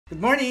Good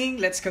morning!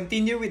 Let's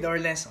continue with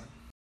our lesson.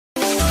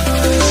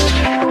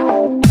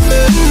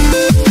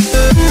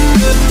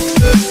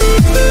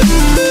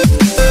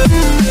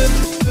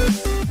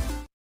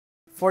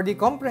 For the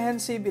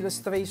comprehensive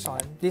illustration,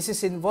 this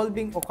is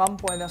involving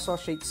Ocampo and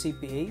Associates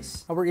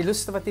CPAs. Our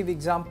illustrative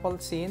example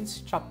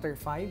since Chapter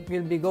 5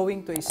 will be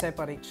going to a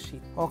separate sheet.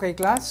 Okay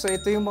class, so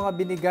ito yung mga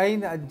binigay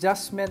na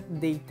adjustment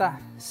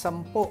data,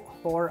 10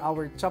 for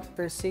our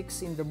Chapter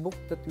 6 in the book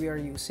that we are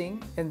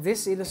using. And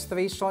this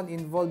illustration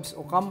involves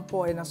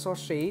Ocampo and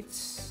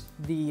Associates,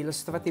 the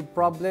illustrative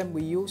problem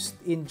we used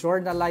in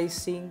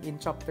journalizing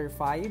in Chapter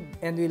 5,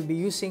 and we'll be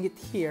using it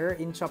here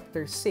in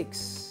Chapter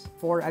 6.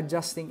 For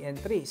adjusting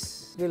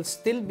entries. We'll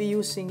still be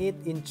using it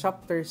in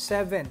Chapter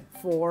 7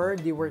 for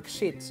the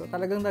worksheet. So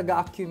talagang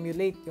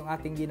nag-accumulate yung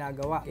ating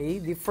ginagawa. Okay?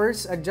 The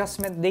first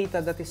adjustment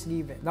data that is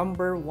given.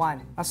 Number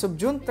 1. As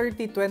of June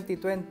 30,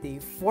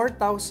 2020,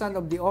 4,000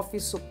 of the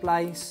office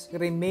supplies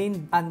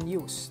remained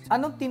unused.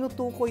 Anong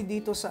tinutukoy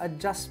dito sa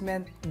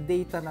adjustment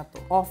data na to?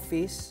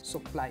 Office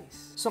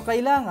supplies. So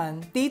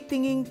kailangan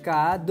titingin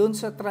ka dun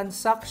sa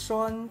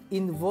transaction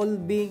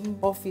involving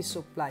office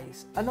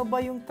supplies. Ano ba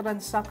yung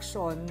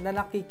transaction na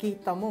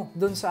nakikita mo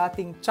dun sa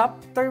ating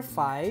Chapter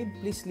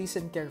 5, please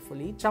listen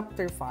carefully,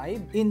 Chapter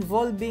 5,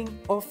 involving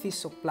office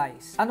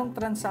supplies. Anong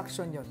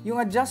transaction yon? Yung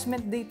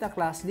adjustment data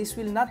class, this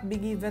will not be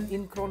given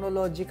in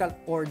chronological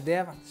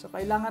order. So,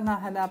 kailangan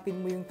hahanapin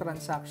mo yung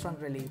transaction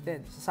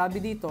related. Sabi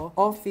dito,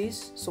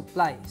 office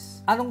supplies.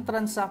 Anong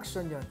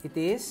transaction yon? It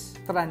is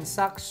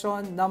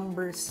transaction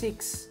number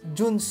 6.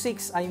 June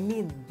 6, I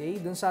mean. Okay?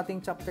 Dun sa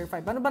ating Chapter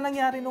 5. Ano ba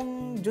nangyari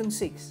nung June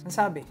 6? Ang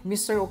sabi,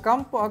 Mr.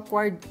 Ocampo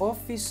acquired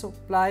office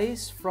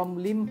supplies from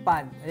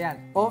Limpan. Ayan,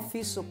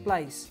 office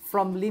supplies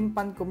from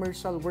Limpan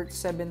Commercial worth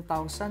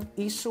 7,000,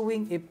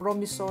 issuing a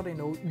promissory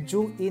note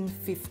due in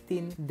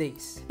 15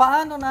 days.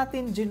 Paano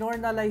natin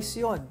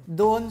ginornalize yon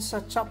doon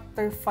sa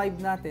Chapter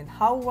 5 natin?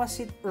 How was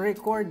it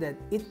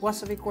recorded? It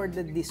was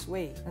recorded this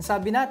way. Ang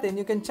sabi natin,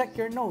 you can check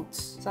your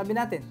notes. Sabi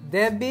natin,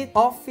 debit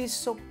office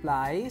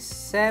supplies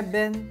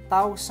 7,000.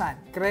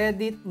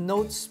 Credit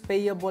notes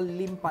payable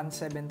Limpan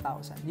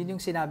 7,000. Yun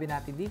yung sinabi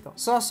natin dito.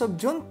 So as of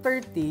June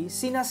 30,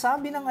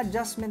 sinasabi ng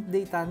adjustment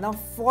data na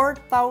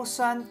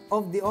 4,000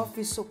 of the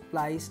office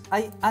supplies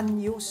ay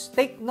unused.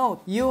 Take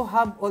note, you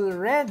have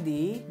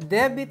already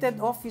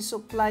debited office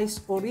supplies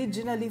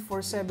originally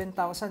for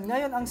 7,000.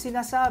 Ngayon, ang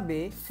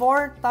sinasabi,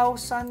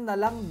 4,000 na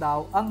lang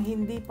daw ang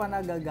hindi pa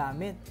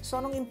nagagamit.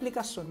 So, anong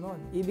implikasyon nun?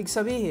 Ibig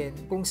sabihin,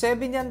 kung 7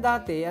 yan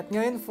dati at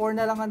ngayon 4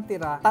 na lang ang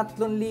tira,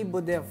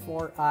 3,000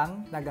 therefore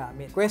ang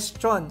nagamit.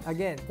 Question,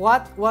 again,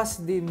 what was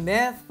the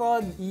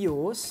method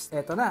used?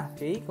 Eto na,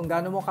 okay? Kung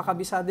gaano mo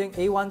kakabisado yung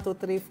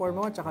A1234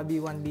 mo at saka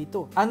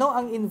B1B2. Ano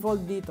ang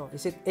involved dito?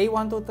 Is it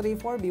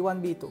A1234,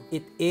 B1B2?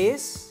 It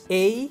is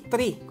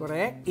A3,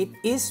 correct? It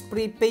is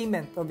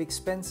prepayment of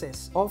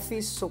expenses,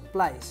 office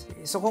supplies.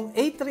 Okay. So kung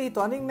A3 ito,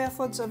 ano yung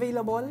methods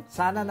available?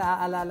 Sana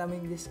naaalala mo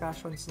yung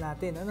discussions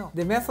natin. Ano?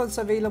 The methods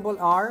available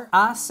are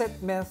asset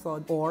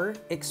method or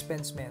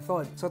expense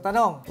method. So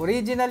tanong,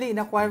 originally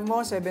in-acquire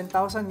mo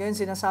 7,000, ngayon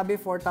sinasabi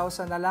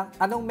 4,000 na lang.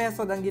 Anong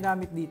method ang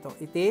ginamit dito?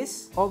 It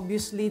is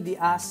obviously the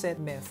asset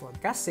method.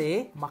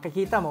 Kasi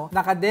makikita mo,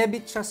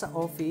 nakadebit siya sa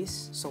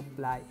office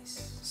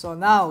supplies. So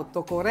now,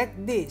 to correct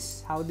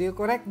this, how do you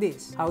correct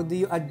this? How do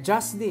you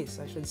adjust this,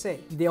 I should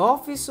say? The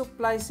office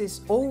supplies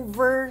is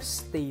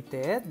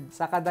overstated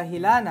sa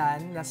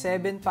kadahilanan na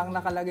 7 pang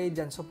nakalagay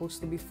dyan, supposed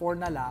to be 4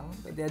 na lang.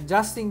 So the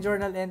adjusting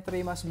journal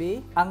entry must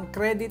be, ang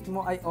credit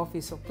mo ay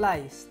office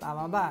supplies.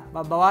 Tama ba?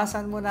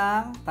 Babawasan mo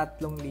ng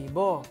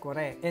 3,000.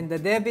 Correct. And the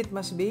debit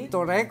must be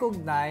to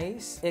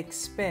recognize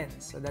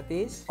expense. So that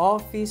is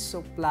office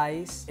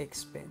supplies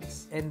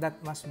expense. And that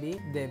must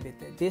be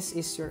debited. This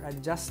is your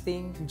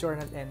adjusting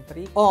journal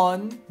entry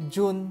on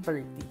June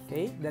 30.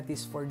 Okay? That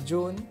is for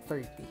June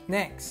 30.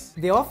 Next,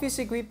 the office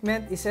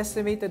equipment is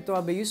estimated to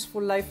have a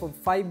useful life of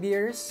 5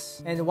 years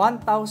and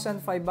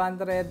 1,500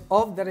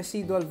 of the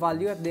residual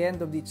value at the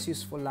end of its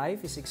useful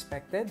life is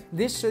expected.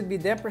 This should be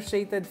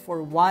depreciated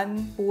for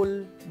 1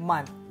 full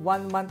month.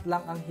 1 month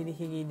lang ang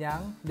hinihingi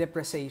niyang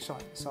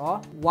depreciation. So,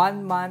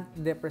 1 month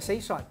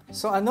depreciation.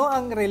 So, ano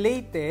ang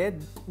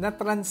related na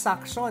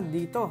transaction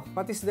dito?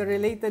 What is the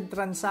related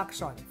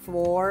transaction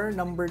for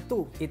number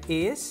 2? It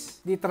is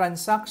the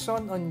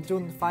transaction on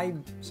June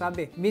 5.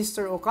 Sabi,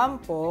 Mr.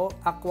 Ocampo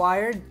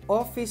acquired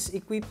office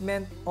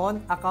equipment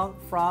on account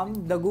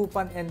from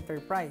Dagupan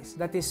Enterprise.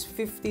 That is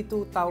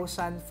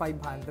 52,500.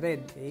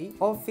 Okay?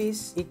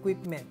 Office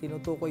equipment,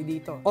 tinutukoy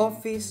dito.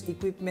 Office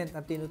equipment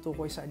ang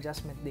tinutukoy sa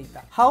adjustment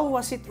data. How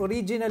was it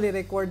originally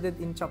recorded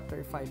in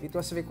Chapter 5? It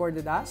was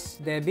recorded as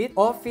debit,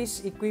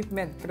 office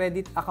equipment,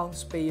 credit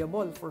accounts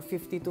payable for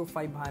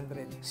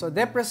 52,500. So,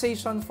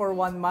 depreciation for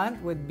 1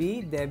 month would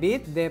be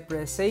debit,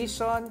 depreciation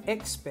depreciation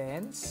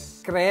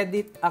expense,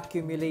 credit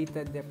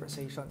accumulated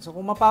depreciation. So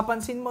kung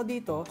mapapansin mo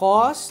dito,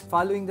 cost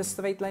following the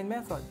straight line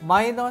method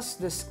minus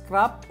the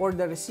scrap or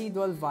the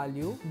residual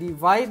value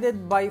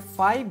divided by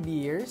 5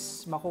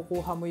 years,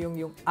 makukuha mo yung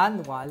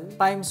annual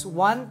times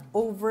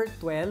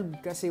 1/12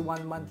 kasi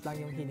 1 month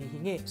lang yung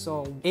hinihingi.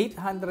 So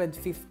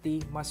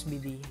 850 must be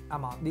the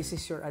amount. This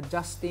is your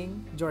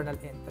adjusting journal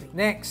entry.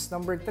 Next,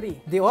 number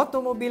 3. The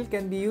automobile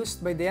can be used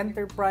by the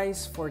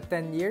enterprise for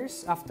 10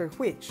 years, after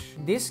which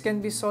this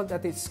can be sold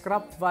at its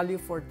scrap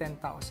value for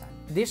 10,000.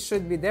 This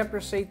should be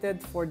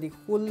depreciated for the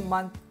whole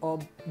month of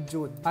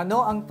June.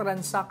 Ano ang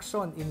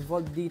transaction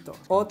involved dito?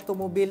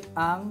 Automobile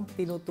ang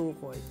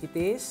tinutukoy. It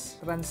is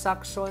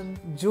transaction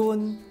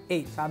June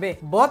 8. Sabi,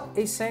 bought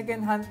a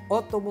second-hand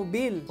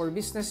automobile for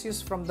business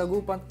use from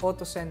Dagupan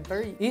Auto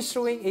Center,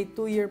 issuing a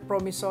 2-year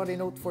promissory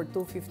note for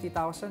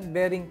 250,000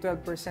 bearing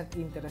 12%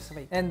 interest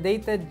rate and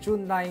dated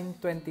June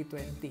 9,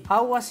 2020.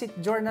 How was it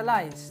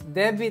journalized?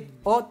 Debit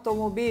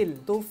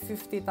automobile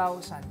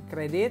 250,000.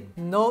 Credit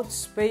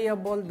notes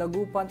payable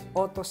Dagupan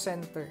Auto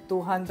Center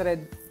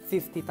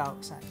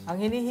 250,000. Ang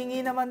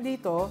hinihingi naman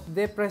dito,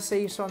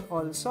 depreciation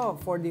also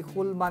for the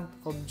whole month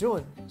of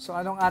June. So,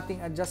 anong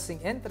ating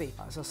adjusting entry?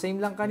 So, same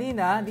lang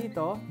kanina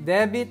dito,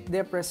 debit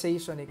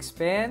depreciation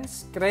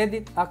expense,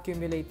 credit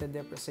accumulated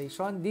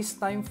depreciation, this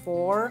time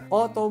for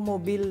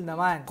automobile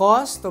naman.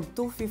 Cost of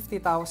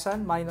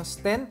 250,000 minus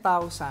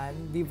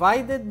 10,000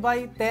 divided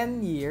by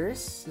 10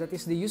 years, that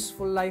is the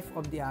useful life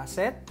of the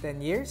asset, 10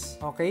 years,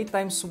 okay,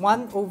 times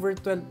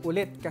 1/12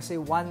 ulit kasi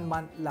 1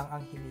 month lang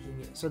ang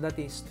hinihingi. So, that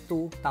is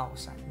 2,000.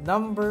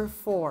 Number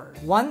 4,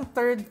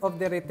 1/3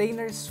 of the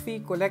retainer's fee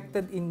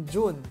collected in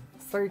June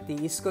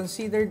 30 is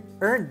considered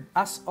earned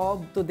as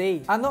of today.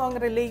 Ano ang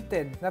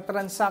related na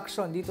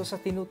transaction dito sa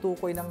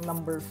tinutukoy ng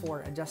number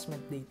 4 adjustment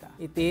data?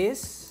 It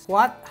is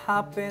what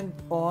happened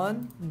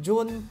on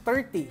June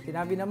 30.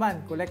 Sinabi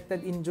naman,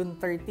 collected in June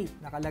 30.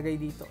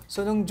 Nakalagay dito.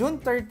 So, nung June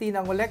 30,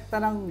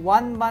 nangolekta ng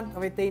 1 month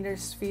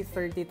retainer's fee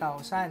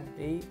 30,000.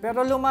 Okay?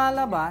 Pero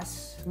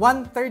lumalabas,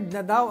 1/3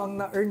 na daw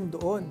ang na-earn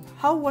doon.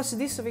 How was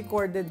this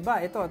recorded ba?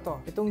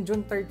 Itong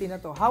June 30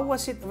 na to. How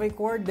was it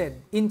recorded?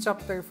 In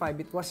Chapter 5,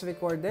 it was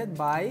recorded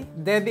by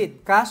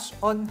debit, cash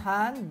on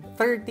hand,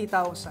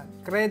 30,000.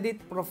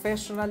 Credit,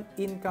 professional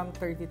income,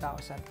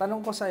 30,000. Tanong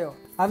ko sa'yo,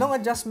 anong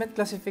adjustment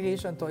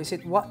classification to? Is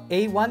it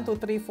A1,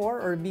 2, 3, 4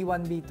 or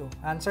B1, B2?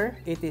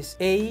 Answer? It is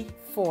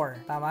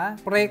A4. Tama?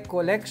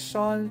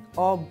 Pre-collection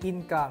of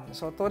income.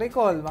 So, to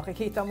recall,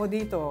 makikita mo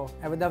dito,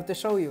 I would have to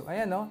show you.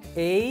 Ayan, no?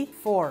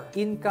 A4.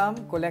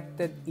 Income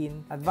collected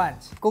in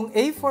advance. Kung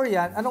A4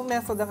 yan, anong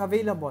method ang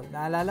available?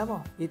 Naalala mo?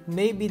 It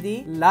may be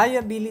the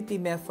liability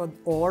method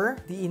or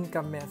the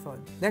income method.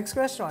 Next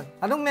question.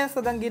 Anong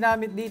method ang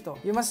ginamit dito?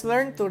 You must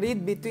learn to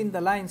read between the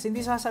lines.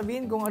 Hindi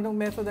sasabihin kung anong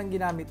method ang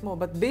ginamit mo.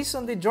 But based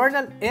on the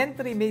journal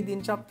entry made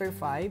in Chapter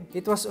 5,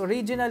 it was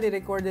originally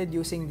recorded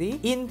using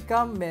the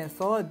income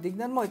method.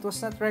 Tignan mo, it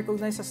was not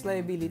recognized as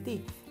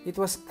liability. It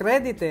was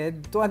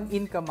credited to an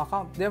income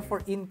account. Therefore,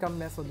 income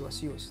method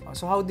was used.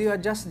 So, how do you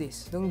adjust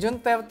this? Nung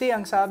June 30,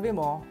 ang sabi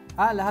mo,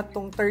 lahat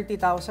tong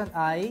 30,000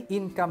 ay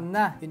income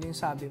na. Yun yung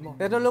sabi mo.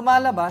 Pero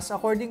lumalabas,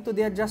 according to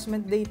the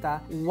adjustment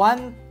data,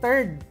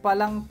 1/3 pa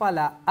lang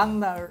pala ang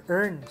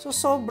na-earn. So,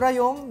 sobra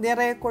yung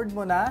nirecord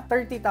mo na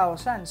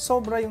 30,000.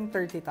 Sobra yung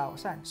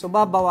 30,000. So,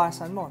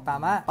 babawasan mo.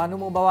 Tama? Paano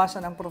mo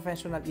bawasan ang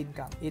professional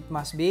income? It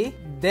must be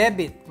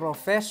debit,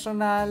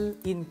 professional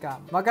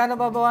income. Magkano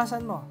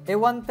babawasan mo?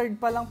 1/3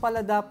 pa lang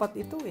pala dapat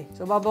ito eh.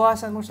 So,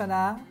 babawasan mo siya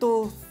ng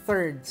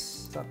 2/3.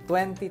 So,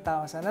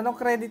 20,000. Anong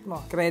credit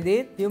mo?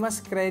 Credit, you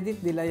must credit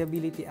the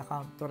liability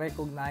account to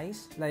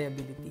recognize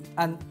liability.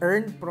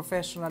 Unearned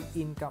professional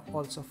income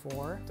also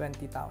for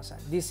 20,000.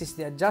 This is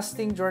the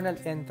adjusting journal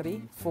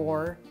entry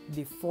for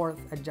the 4th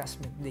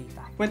adjustment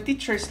data. When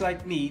teachers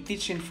like me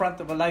teach in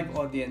front of a live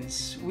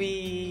audience,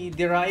 we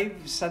derive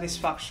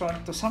satisfaction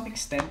to some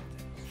extent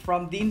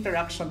from the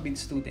interaction with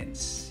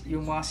students.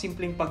 Yung mga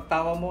simpleng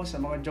pagtawa mo sa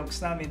mga jokes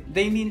namin,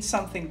 they mean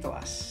something to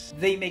us.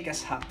 They make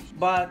us happy.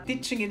 But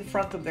teaching in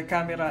front of the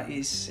camera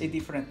is a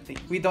different thing.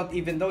 We don't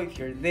even know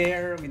if you're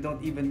there. We don't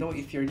even know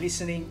if you're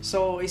listening.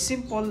 So, a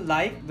simple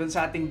like dun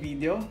sa ating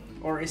video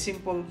or a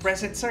simple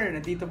present, sir,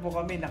 nandito po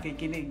kami,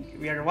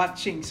 nakikinig, we are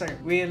watching, sir,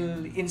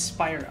 will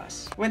inspire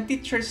us. When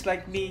teachers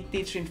like me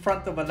teach in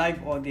front of a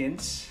live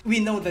audience,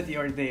 we know that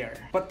you're there.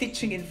 But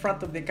teaching in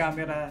front of the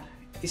camera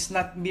is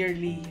not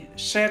merely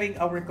sharing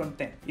our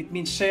content. It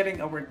means sharing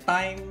our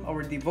time,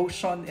 our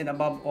devotion, and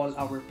above all,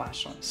 our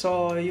passion.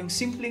 So, yung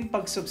simpleng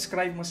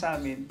pag-subscribe mo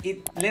sa amin,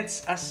 it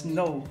lets us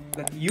know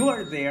that you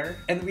are there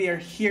and we are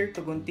here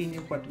to continue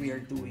what we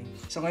are doing.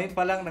 So, ngayon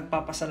pa lang,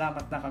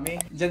 nagpapasalamat na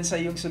kami. Diyan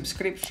sa yung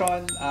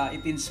subscription,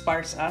 it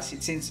inspires us.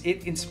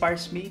 It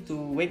inspires me to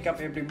wake up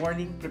every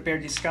morning, prepare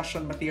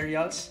discussion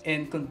materials,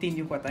 and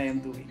continue what I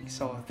am doing.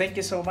 So, thank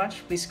you so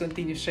much. Please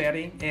continue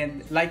sharing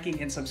and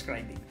liking and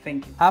subscribing.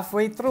 Thank you.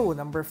 Halfway through,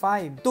 number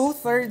 5.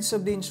 2/3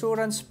 of the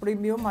insurance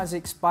premium has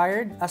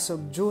expired as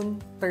of June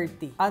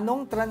 30.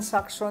 Anong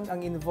transaction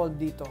ang involved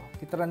dito?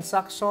 The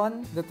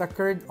transaction that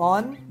occurred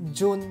on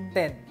June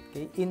 10.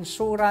 Okay?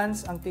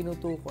 Insurance ang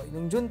tinutukoy.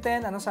 Nung June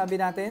 10, anong sabi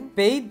natin?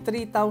 Paid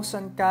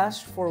 3,000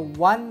 cash for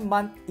 1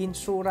 month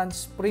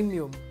insurance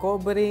premium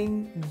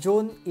covering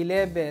June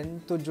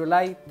 11 to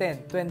July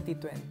 10,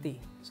 2020.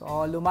 So,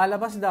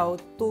 lumalabas daw,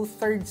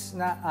 2/3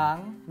 na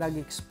ang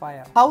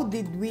nag-expire. How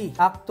did we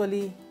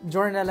actually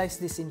journalize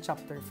this in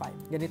Chapter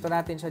 5? Ganito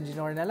natin siya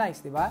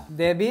journalize, di ba?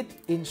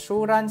 Debit,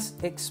 insurance,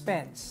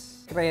 expense.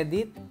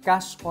 Credit,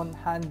 cash on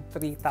hand,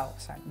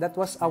 3,000. That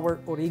was our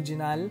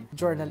original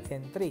journal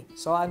entry.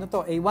 So, ano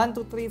to? A1,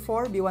 2, 3,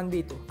 4, B1,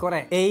 B2.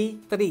 Correct.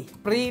 A3,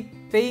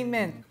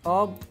 prepayment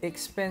of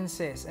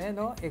expenses. Ayan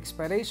o,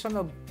 expiration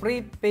of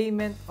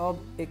prepayment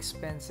of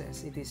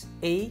expenses. It is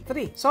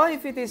A3. So,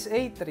 if it is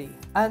A3,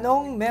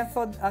 anong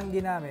method ang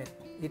ginamit?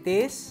 It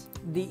is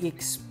the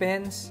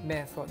expense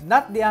method,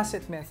 not the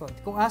asset method.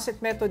 Kung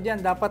asset method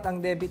yan, dapat ang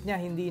debit niya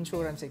hindi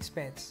insurance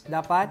expense.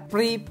 Dapat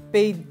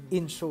prepaid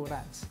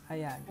insurance.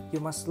 Ayan.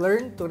 You must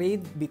learn to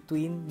read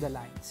between the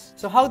lines.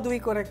 So how do we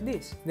correct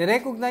this?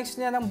 Nirecognize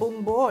niya ng buong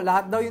buo.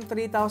 Lahat daw yung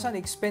 3,000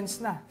 expense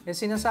na. Eh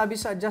sinasabi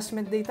sa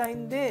adjustment data,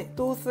 hindi.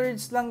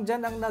 2/3 lang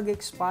dyan ang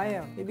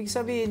nag-expire. Ibig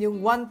sabihin,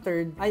 yung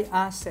 1/3 ay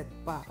asset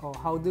pa. O,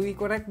 how do we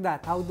correct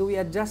that? How do we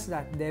adjust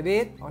that?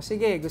 Debit? O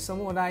sige, gusto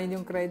mo unahin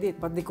yung credit.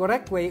 But the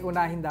correct way,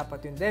 unahin dapat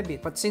yung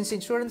debit. But since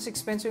insurance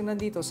expense yung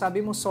nandito, sabi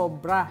mo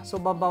sobra.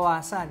 So,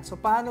 babawasan. So,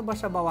 paano ba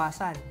siya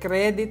bawasan?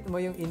 Credit mo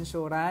yung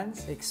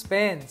insurance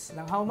expense.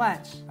 Ng how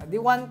much?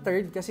 Di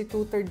 1/3 kasi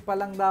 2/3 pa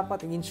lang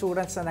dapat yung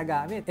insurance na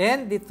nagamit.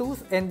 And the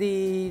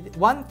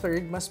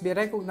 1/3 must be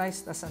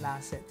recognized as an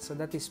asset. So,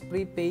 that is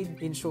prepaid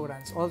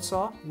insurance.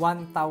 Also,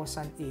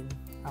 1,000 in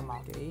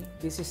amount. Okay?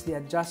 This is the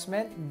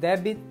adjustment.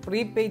 Debit,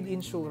 prepaid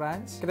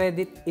insurance,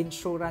 credit,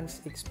 insurance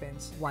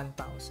expense,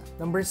 1,000.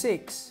 Number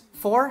 6,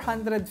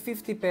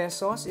 450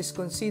 pesos is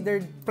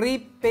considered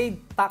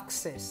prepaid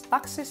taxes.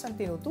 Taxes ang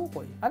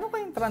tinutukoy. Ano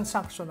kayong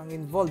transaction ang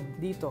involved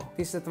dito?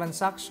 It is the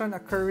transaction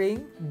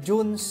occurring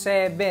June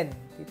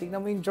 7.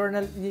 Titignan mo yung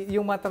journal,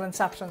 yung mga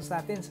transactions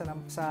natin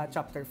sa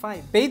Chapter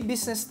 5. Paid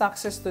business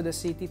taxes to the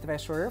city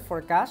treasurer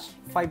for cash,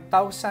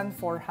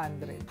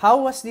 5,400.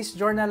 How was this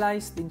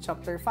journalized in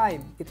Chapter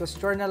 5? It was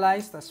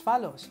journalized as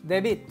follows.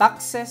 Debit,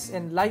 taxes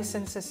and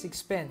licenses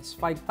expense,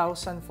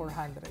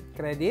 5,400.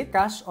 Credit,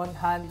 cash on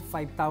hand,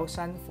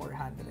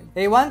 5,400.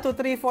 A1, 2,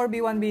 3, 4,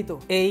 B1, B2.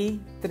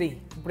 A3,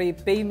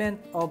 prepayment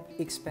of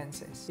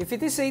expenses. If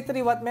it is A3,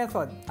 what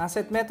method?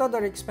 Asset method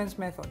or expense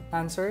method?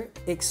 Answer,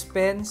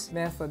 expense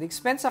method.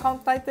 Expense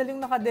account title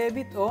yung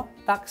nakadebit o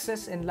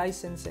taxes and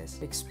licenses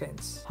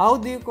expense. How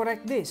do you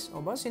correct this?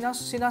 O ba,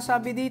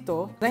 sinasabi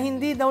dito na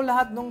hindi daw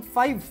lahat ng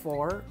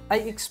 5,4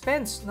 ay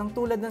expense ng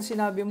tulad ng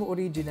sinabi mo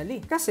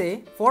originally.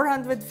 Kasi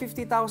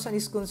 450,000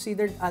 is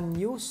considered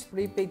unused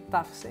prepaid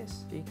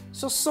taxes. Okay?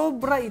 So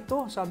sobra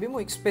ito. Sabi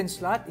mo expense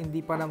lahat,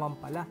 hindi pa naman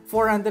pala.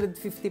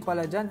 450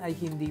 pala dyan ay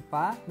hindi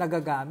pa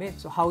nagagamit.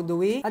 So how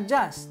do we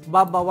adjust?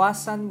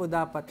 Babawasan mo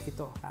dapat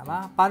ito.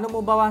 Tama? Paano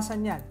mo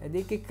bawasan yan? E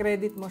di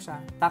kikredit mo siya.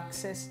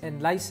 Taxes and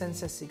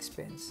licenses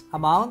expense.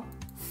 Amount,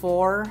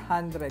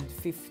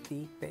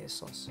 450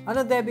 pesos.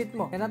 Ano debit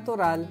mo?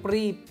 Natural,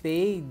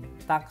 prepaid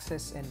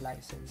taxes and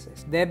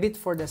licenses. Debit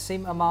for the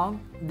same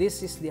amount.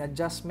 This is the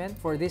adjustment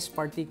for this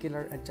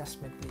particular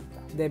adjustment data.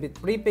 Debit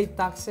prepaid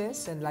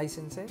taxes and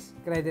licenses.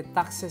 Credit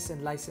taxes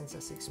and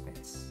licenses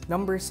expense.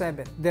 Number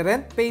 7. The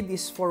rent paid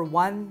is for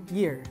 1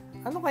 year.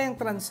 Ano kayang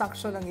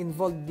transaction ang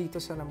involved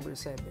dito sa number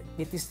 7?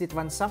 It is the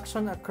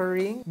transaction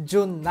occurring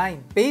June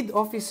 9. Paid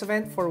office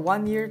rent for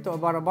 1 year to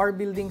Abarabar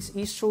Buildings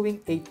issuing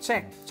a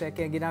check.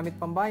 Check yung ginamit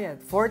pambayad.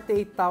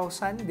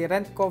 48,000. The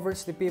rent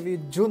covers the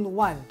period June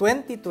 1,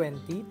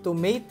 2020 to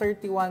May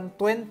 31,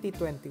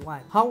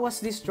 2021. How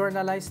was this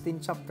journalized in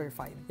Chapter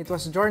 5? It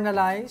was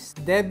journalized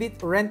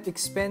debit rent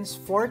expense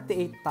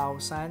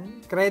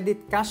 48,000. Credit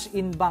cash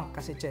in bank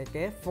kasi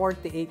cheque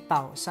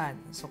 48,000.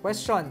 So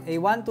question,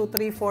 A1, 2,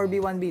 3, 4,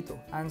 B1, B2.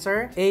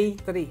 Answer,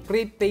 A3,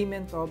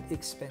 prepayment of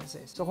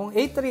expenses. So kung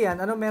A3 yan,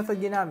 ano method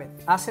ginamit?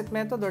 Asset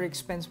method or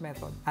expense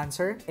method?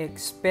 Answer,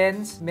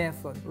 expense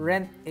method,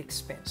 rent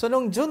expense. So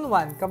nung June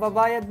 1,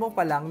 kababayad mo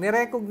pa lang,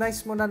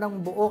 nirecognize mo na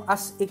ng buo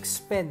as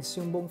expense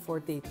yung buong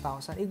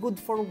 48,000. Good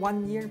for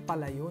 1 year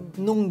pala yun.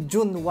 Nung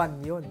June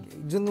 1 yun. Okay?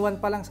 June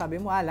 1 pa lang sabi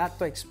mo, lahat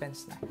to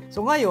expense na.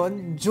 So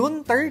ngayon,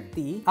 June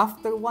 30,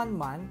 after 1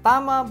 month,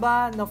 tama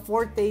ba na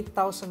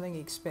 48,000 ng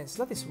expense?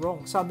 That is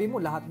wrong. Sabi mo,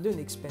 lahat dun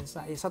expense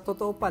na. Sa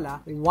totoo pala,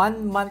 1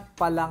 month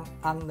pa lang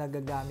ang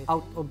nagagamit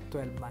out of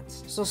 12 months.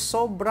 So,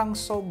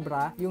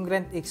 sobrang-sobra yung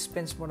rent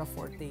expense mo na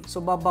 48.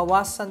 So,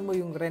 babawasan mo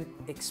yung rent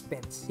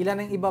expense.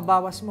 Ilan ang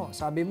ibabawas mo?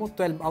 Sabi mo,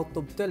 12 out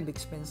of 12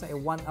 expense na,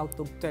 1 out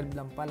of 12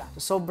 lang pala.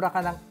 So, sobra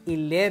ka ng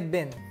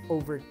 11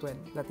 over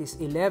 12. That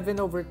is 11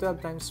 over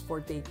 12 times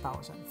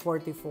 48,000.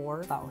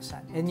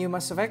 44,000. And you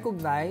must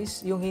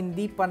recognize yung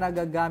hindi pa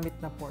nagagamit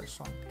na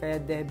portion. Kaya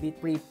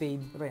debit,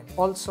 prepaid rent.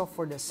 Also,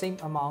 for the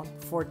same amount,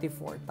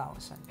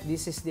 44,000.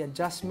 This is the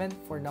adjustment adjustment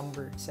for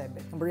number 7.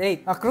 Number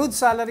 8, accrued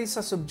salaries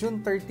as of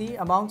June 30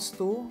 amounts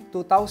to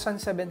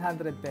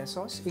 2,700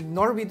 pesos.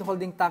 Ignore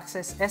withholding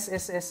taxes,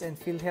 SSS, and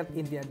PhilHealth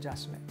in the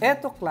adjustment.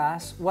 Eto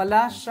class,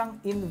 wala siyang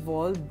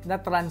involved na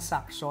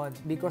transaction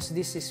because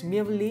this is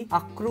merely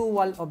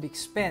accrual of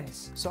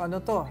expense. So ano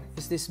to?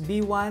 Is this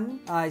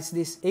B1? Is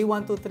this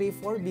A1, 2, 3,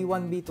 4?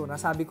 B1, B2?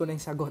 Nasabi ko na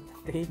yung sagot.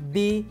 Okay?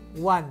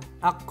 B1,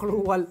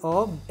 accrual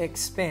of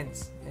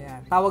expense.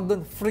 Ayan. Tawag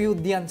doon,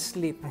 Freudian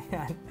slip.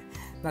 Ayan.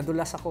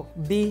 Nadulas ako.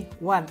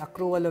 B1,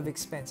 accrual of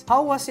expense.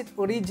 How was it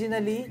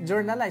originally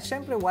journalized?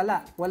 Siyempre,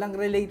 walang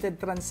related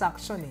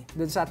transaction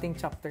doon sa ating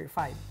chapter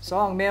 5.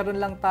 So, ang meron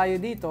lang tayo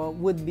dito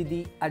would be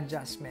the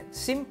adjustment.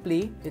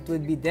 Simply, it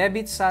would be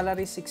debit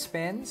salaries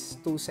expense,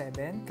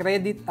 2,700.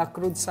 Credit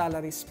accrued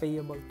salaries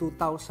payable,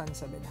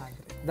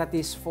 2,700. That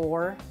is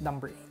for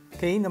number 8.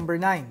 Okay, number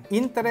 9.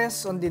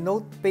 Interest on the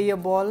note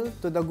payable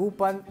to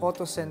Dagupan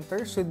Auto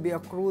Center should be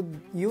accrued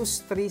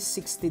used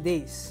 360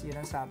 days.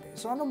 Yun ang sabi.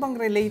 So, ano bang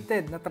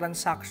related na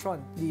transaction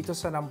dito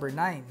sa number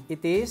 9?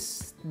 It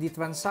is the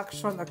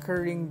transaction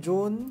occurring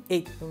June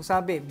 8. Yung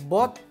sabi,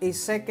 bought a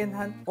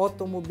second-hand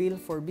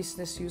automobile for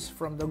business use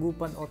from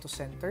Dagupan Auto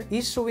Center,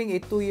 issuing a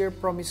 2-year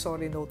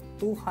promissory note,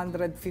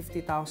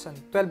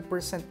 250,000,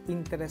 12%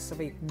 interest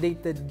rate,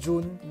 dated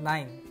June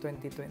 9,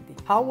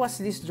 2020. How was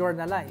this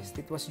journalized?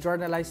 It was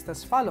journalized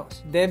as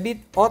follows.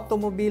 Debit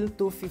automobile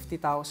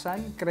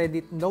 250,000,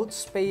 credit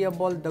notes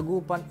payable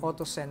Dagupan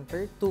Auto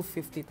Center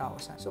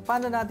 250,000. So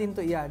paano natin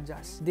to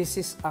i-adjust?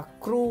 This is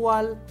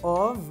accrual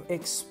of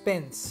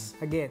expense.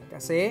 Again,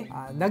 kasi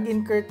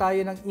nag-incur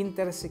tayo ng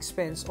interest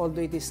expense although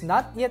it is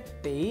not yet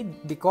paid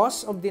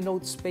because of the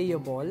notes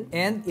payable,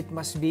 and it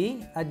must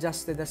be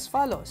adjusted as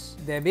follows.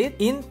 Debit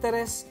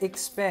interest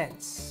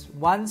expense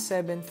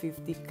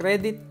 1,750,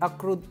 credit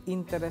accrued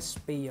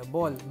interest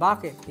payable.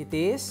 Bakit? It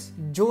is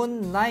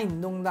June 9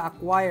 nung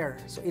na-acquire.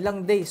 So,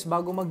 ilang days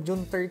bago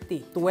mag-June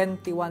 30?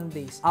 21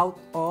 days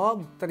out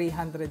of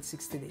 360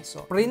 days.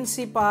 So,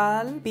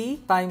 principal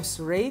P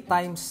times rate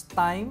times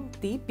time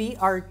T,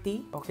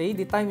 PRT. Okay,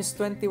 the time is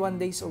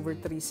 21 days over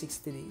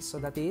 360 days. So,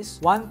 that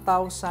is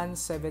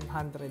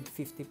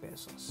 1,750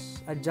 pesos.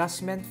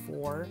 Adjustment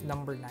for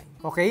number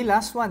 9. Okay,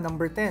 last one,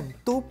 number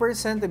 10.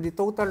 2% of the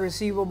total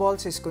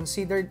receivables is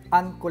considered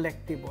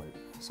uncollectible.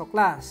 So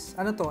class,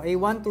 ano to?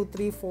 A1, 2,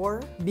 3,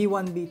 4,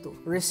 B1,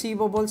 B2.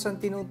 Receivables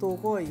ang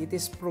tinutukoy. It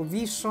is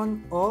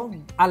provision of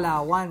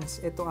allowance.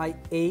 Ito ay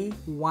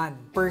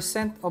A1.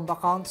 Percent of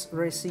accounts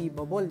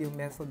receivable, yung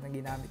method na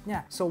ginamit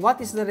niya. So what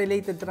is the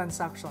related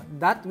transaction?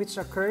 That which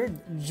occurred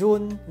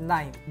June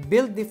 9.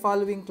 Billed the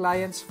following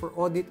clients for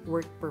audit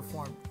work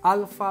performed.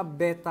 Alpha,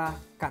 Beta,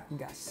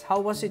 Catgas.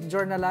 How was it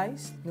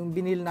journalized? Nung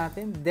binil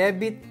natin,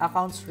 debit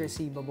accounts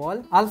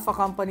receivable, Alpha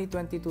Company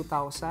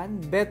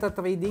 22,000, Beta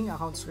Trading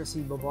accounts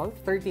receivable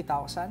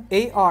 30,000,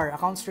 AR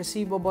accounts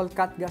receivable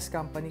Catgas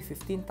Company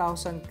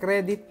 15,000,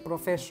 Credit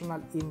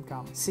Professional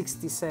Income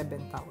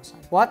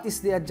 67,000. What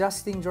is the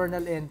adjusting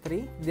journal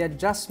entry? The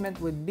adjustment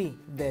would be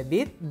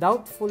debit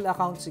doubtful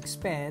accounts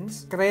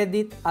expense,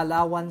 credit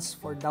allowance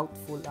for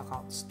doubtful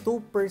accounts,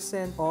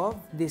 2% of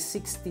the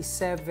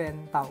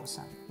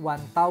 67,000.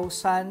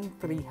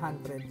 1,340.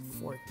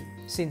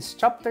 Since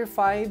Chapter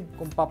 5,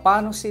 kung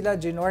paano sila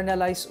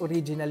ginornalize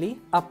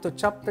originally, up to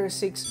Chapter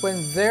 6, when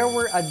there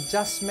were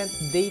adjustment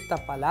data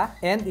pala,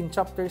 and in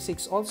Chapter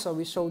 6 also,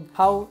 we showed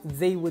how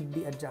they would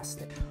be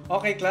adjusted.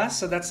 Okay,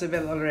 class. So that's the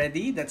bell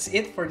already. That's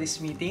it for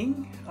this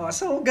meeting.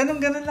 So,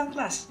 ganun-ganun lang,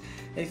 class.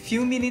 A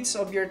few minutes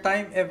of your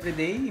time every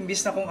day,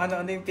 imbis na kung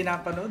ano-ano yung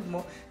pinapanood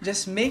mo,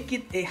 just make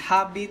it a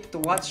habit to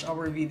watch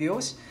our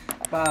videos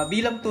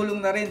bilang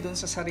tulong na rin dun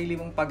sa sarili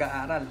mong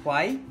pag-aaral.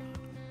 Why?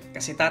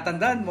 Kasi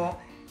tatandaan mo,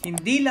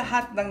 hindi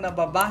lahat ng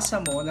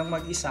nababasa mo ng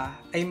mag-isa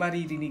ay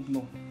maririnig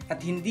mo. At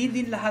hindi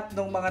din lahat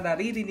ng mga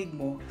naririnig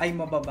mo ay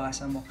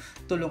mababasa mo.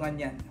 Tulungan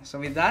yan. So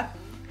with that,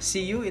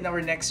 see you in our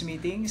next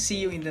meeting.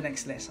 See you in the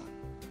next lesson.